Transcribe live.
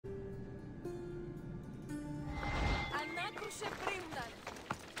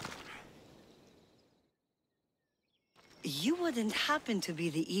You wouldn't happen to be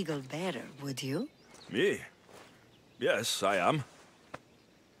the eagle bearer, would you? Me? Yes, I am.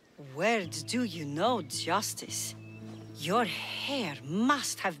 Words do you know justice. Your hair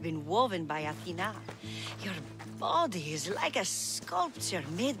must have been woven by Athena. Your body is like a sculpture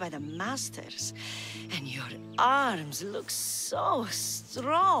made by the masters. And your arms look so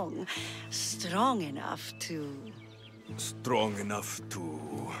strong. Strong enough to... Strong enough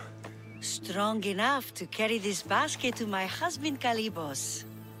to... Strong enough to carry this basket to my husband Kalibos.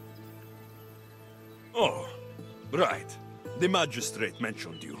 Oh, right. The magistrate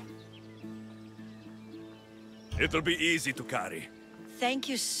mentioned you. It'll be easy to carry. Thank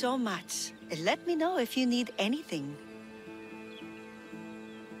you so much. Let me know if you need anything.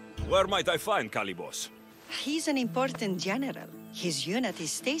 Where might I find Kalibos? He's an important general. His unit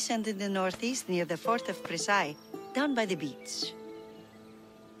is stationed in the northeast near the fort of Presai, down by the beach.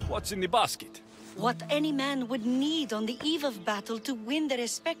 What's in the basket? What any man would need on the eve of battle to win the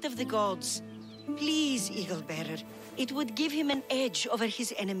respect of the gods. Please, Eagle Bearer. It would give him an edge over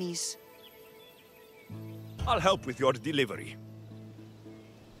his enemies. I'll help with your delivery.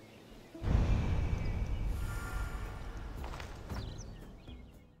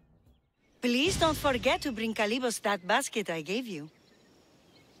 Please don't forget to bring Kalibos that basket I gave you.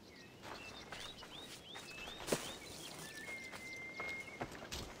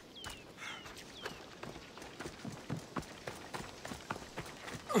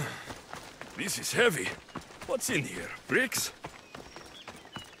 This is heavy. What's in here? Bricks?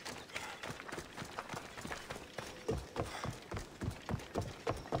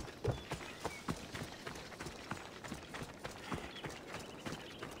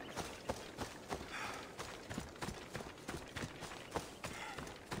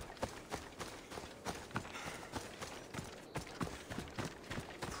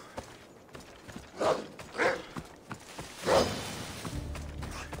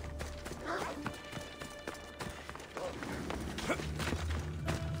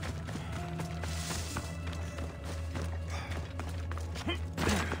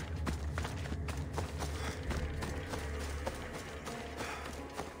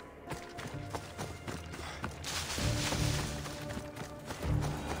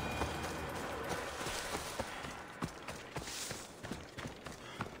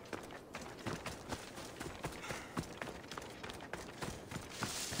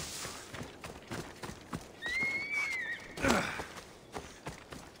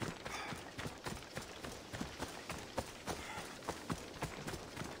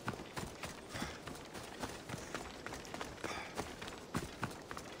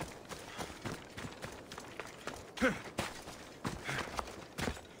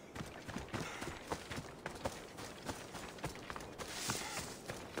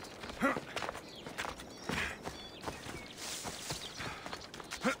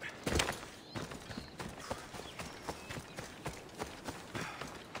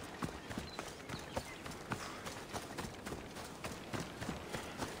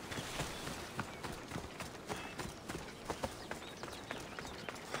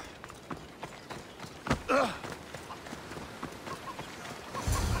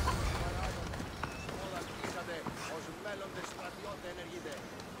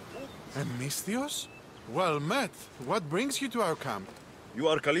 Misthios? Well met. What brings you to our camp? You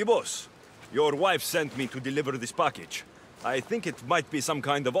are Kalibos. Your wife sent me to deliver this package. I think it might be some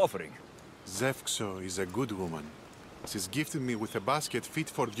kind of offering. Zevxo is a good woman. She's gifted me with a basket fit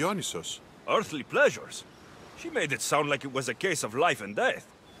for Dionysos. Earthly pleasures? She made it sound like it was a case of life and death.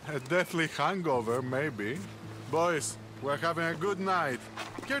 A deathly hangover, maybe. Boys, we're having a good night.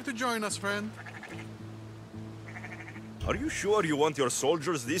 Care to join us, friend? Are you sure you want your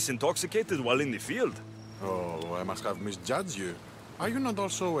soldiers this intoxicated while in the field? Oh, I must have misjudged you. Are you not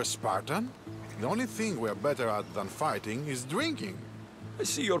also a Spartan? The only thing we're better at than fighting is drinking. I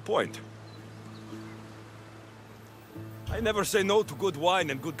see your point. I never say no to good wine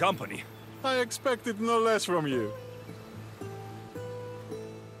and good company. I expected no less from you.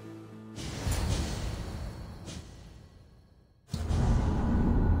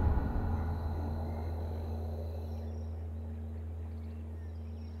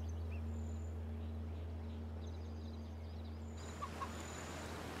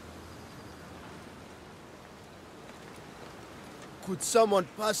 Could someone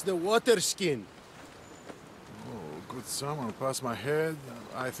pass the water skin? Oh, could someone pass my head?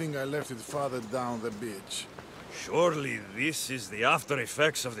 I think I left it farther down the beach. Surely this is the after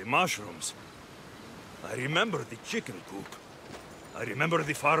effects of the mushrooms. I remember the chicken coop. I remember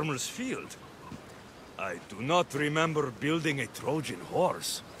the farmer's field. I do not remember building a Trojan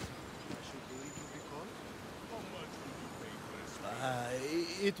horse.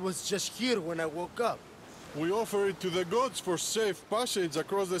 It was just here when I woke up. We offer it to the gods for safe passage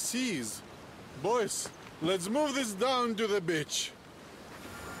across the seas. Boys, let's move this down to the beach.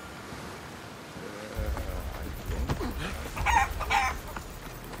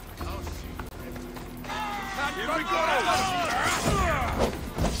 Here we go!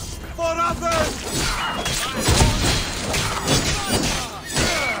 For Athens!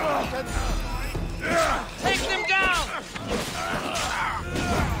 Take them down!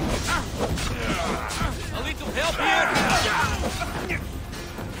 A little help here!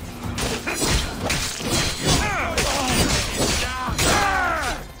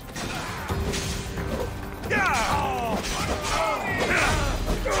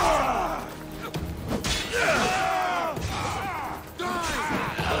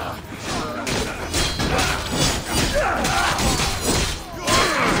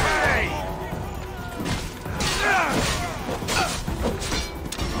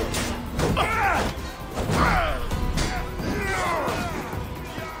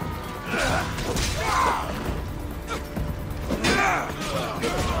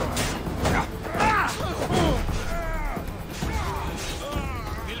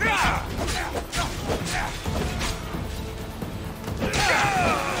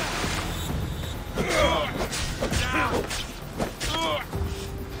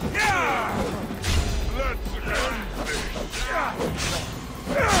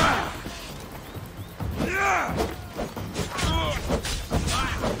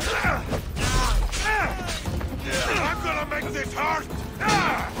 I'm gonna make this hurt!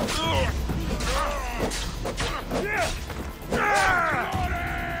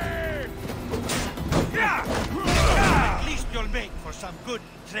 At least you'll make for some good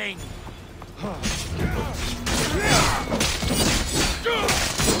training.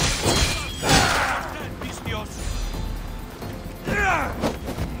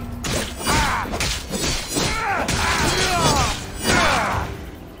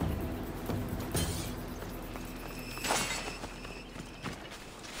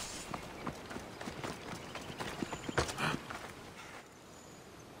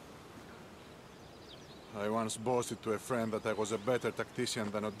 I once boasted to a friend that I was a better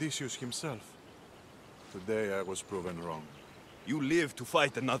tactician than Odysseus himself. Today I was proven wrong. You live to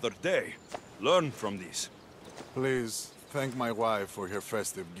fight another day. Learn from this. Please, thank my wife for her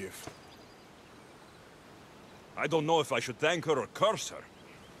festive gift. I don't know if I should thank her or curse her.